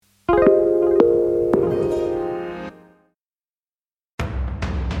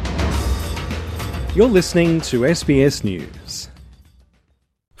You're listening to SBS News.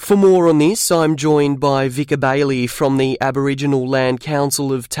 For more on this, I'm joined by Vicar Bailey from the Aboriginal Land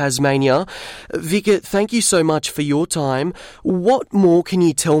Council of Tasmania. Vicar, thank you so much for your time. What more can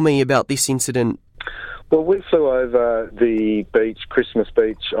you tell me about this incident? Well, we flew over the beach, Christmas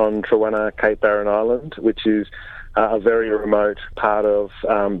Beach on Trawana, Cape Barren Island, which is a very remote part of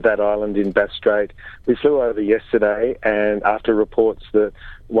that island in Bass Strait. We flew over yesterday, and after reports that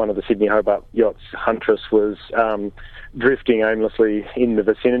one of the Sydney Hobart yachts, Huntress, was drifting aimlessly in the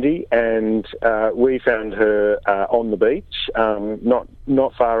vicinity, and we found her on the beach,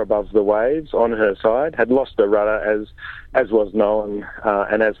 not far above the waves, on her side, had lost her rudder, as was known,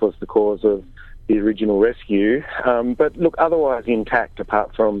 and as was the cause of the original rescue, but look, otherwise intact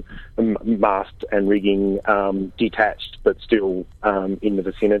apart from mast and rigging detached but still in the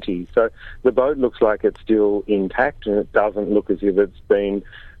vicinity. So the boat looks like it's still intact, and it doesn't look as if it's been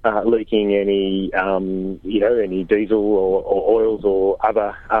leaking any diesel or oils or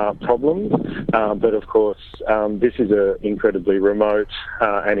other problems. But of course, this is an incredibly remote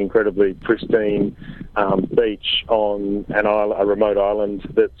and incredibly pristine beach on a remote island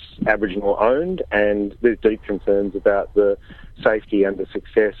that's Aboriginal owned, and there's deep concerns about the safety and the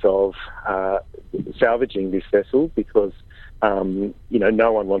success of salvaging this vessel because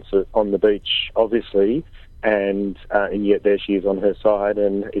no one wants it on the beach, obviously. And yet there she is on her side,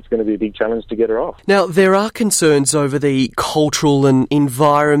 and it's going to be a big challenge to get her off. Now, there are concerns over the cultural and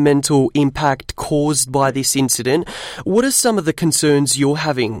environmental impact caused by this incident. What are some of the concerns you're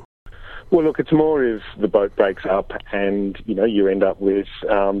having? Well, look, it's more if the boat breaks up and, you end up with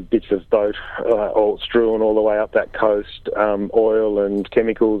bits of boat all strewn all the way up that coast, oil and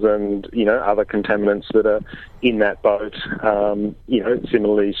chemicals and, other contaminants that are in that boat,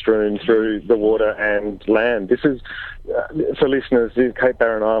 similarly strewn through the water and land. This is, for listeners, Cape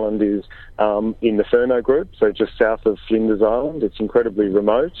Barren Island is in the Furneaux group, so just south of Flinders Island. It's incredibly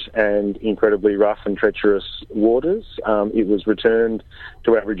remote and incredibly rough and treacherous waters. It was returned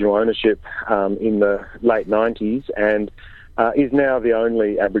to Aboriginal ownership in the late 90s and is now the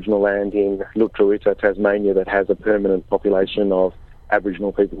only Aboriginal land in Lutruwita, Tasmania, that has a permanent population of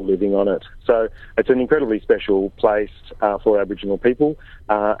Aboriginal people living on it. So it's an incredibly special place for Aboriginal people,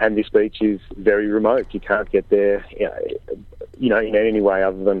 and this beach is very remote. You can't get there, in any way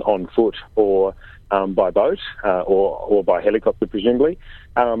other than on foot or by boat or by helicopter, presumably.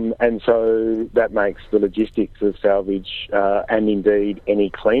 And so that makes the logistics of salvage and indeed any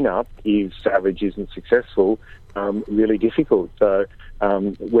clean-up if salvage isn't successful really difficult. So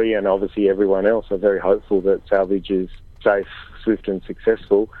we and obviously everyone else are very hopeful that salvage is safe, swift and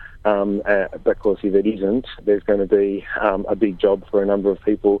successful. But of course, if it isn't, there's going to be a big job for a number of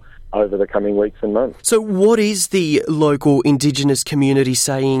people over the coming weeks and months. So what is the local Indigenous community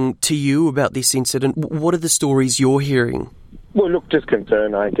saying to you about this incident? What are the stories you're hearing? Well, look, just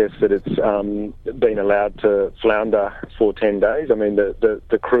concern, I guess, that it's been allowed to flounder for 10 days. I mean,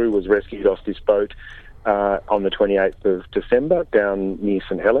 the crew was rescued off this boat on the 28th of December down near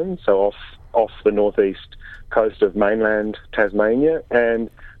St Helens, so off the northeast coast of mainland Tasmania, and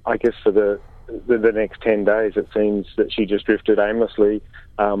I guess for the next 10 days it seems that she just drifted aimlessly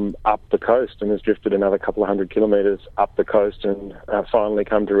up the coast and has drifted another couple of 100 kilometres up the coast and finally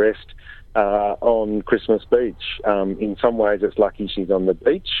come to rest on Christmas Beach. In some ways it's lucky she's on the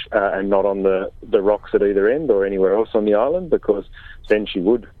beach and not on the rocks at either end or anywhere else on the island, because then she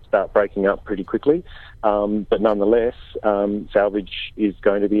would start breaking up pretty quickly. But nonetheless, salvage is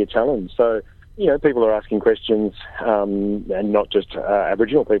going to be a challenge. So, people are asking questions, and not just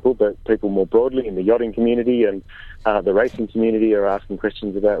Aboriginal people, but people more broadly in the yachting community and the racing community are asking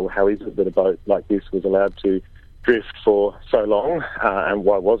questions about, well, how is it that a boat like this was allowed to drift for so long, and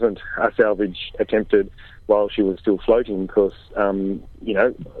why wasn't a salvage attempted while she was still floating? Because,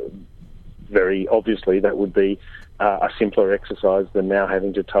 very obviously that would be a simpler exercise than now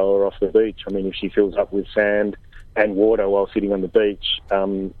having to tow her off the beach. I mean, if she fills up with sand and water while sitting on the beach,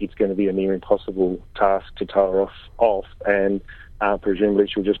 it's going to be a near impossible task to tow her off and presumably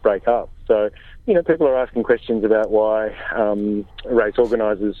she'll just break up. So, people are asking questions about why race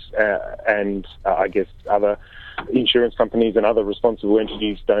organisers and I guess other insurance companies and other responsible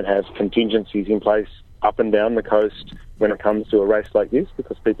entities don't have contingencies in place up and down the coast when it comes to a race like this,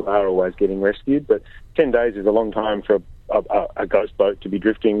 because people are always getting rescued. But 10 days is a long time for a ghost boat to be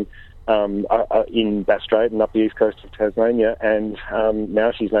drifting in Bass Strait and up the east coast of Tasmania, and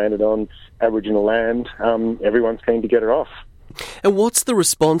now she's landed on Aboriginal land. Everyone's keen to get her off. And what's the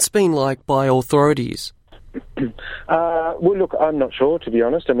response been like by authorities? Well, look, I'm not sure, to be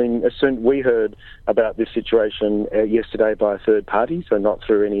honest. I mean, as soon we heard about this situation yesterday by a third party, so not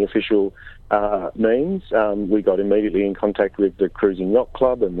through any official means. We got immediately in contact with the Cruising Yacht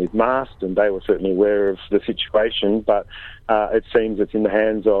Club and with Mast, and they were certainly aware of the situation, but it seems it's in the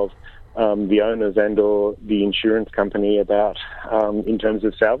hands of the owners and or the insurance company about in terms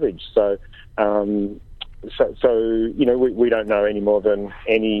of salvage. So you know, we don't know any more than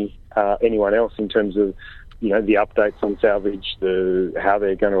anyone else in terms of, you know, the updates on salvage, how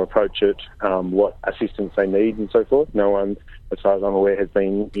they're going to approach it, what assistance they need and so forth. No one, as far as I'm aware, has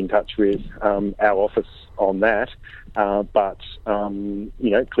been in touch with our office on that. But you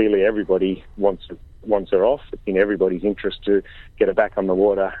know, clearly everybody wants her off. It's in everybody's interest to get her back on the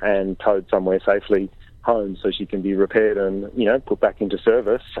water and towed somewhere safely home so she can be repaired and, you know, put back into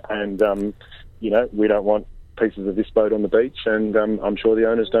service. And, you know, we don't want pieces of this boat on the beach, and I'm sure the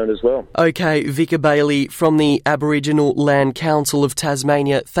owners don't as well. Okay, Vicar Bailey from the Aboriginal Land Council of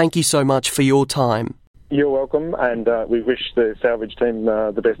Tasmania, thank you so much for your time. You're welcome, and we wish the salvage team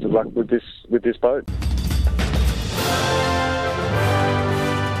the best of luck with this boat.